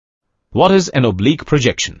What is an oblique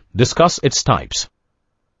projection? Discuss its types.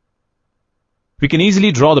 We can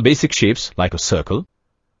easily draw the basic shapes like a circle,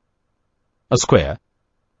 a square,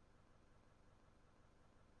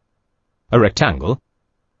 a rectangle,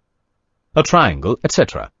 a triangle,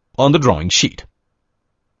 etc. on the drawing sheet.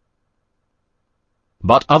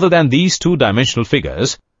 But other than these two-dimensional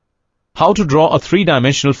figures, how to draw a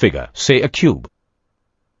three-dimensional figure, say a cube?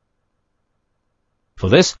 For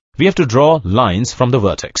this, we have to draw lines from the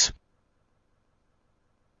vertex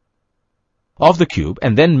of the cube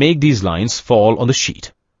and then make these lines fall on the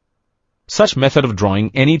sheet. Such method of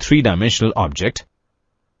drawing any three-dimensional object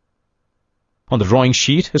on the drawing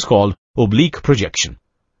sheet is called oblique projection.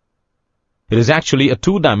 It is actually a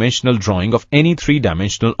two-dimensional drawing of any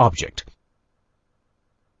three-dimensional object.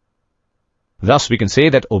 Thus, we can say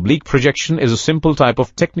that oblique projection is a simple type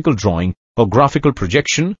of technical drawing or graphical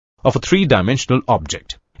projection of a three-dimensional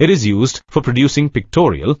object. It is used for producing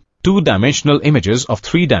pictorial, two-dimensional images of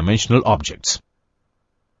three-dimensional objects.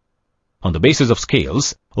 On the basis of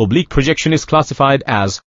scales, oblique projection is classified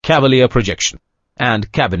as cavalier projection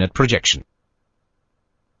and cabinet projection.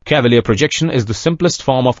 Cavalier projection is the simplest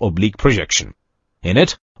form of oblique projection. In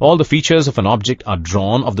it, all the features of an object are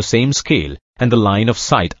drawn of the same scale and the line of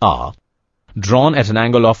sight are drawn at an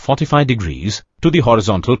angle of 45 degrees to the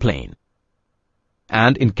horizontal plane.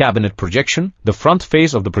 And in cabinet projection, the front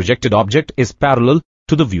face of the projected object is parallel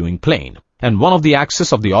to the viewing plane, and one of the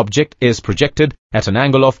axes of the object is projected at an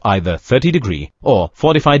angle of either 30 degrees or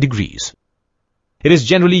 45 degrees. It is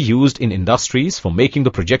generally used in industries for making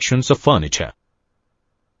the projections of furniture.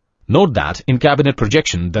 Note that in cabinet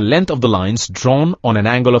projection, the length of the lines drawn on an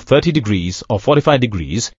angle of 30 degrees or 45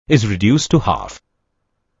 degrees is reduced to half.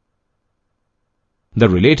 The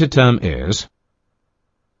related term is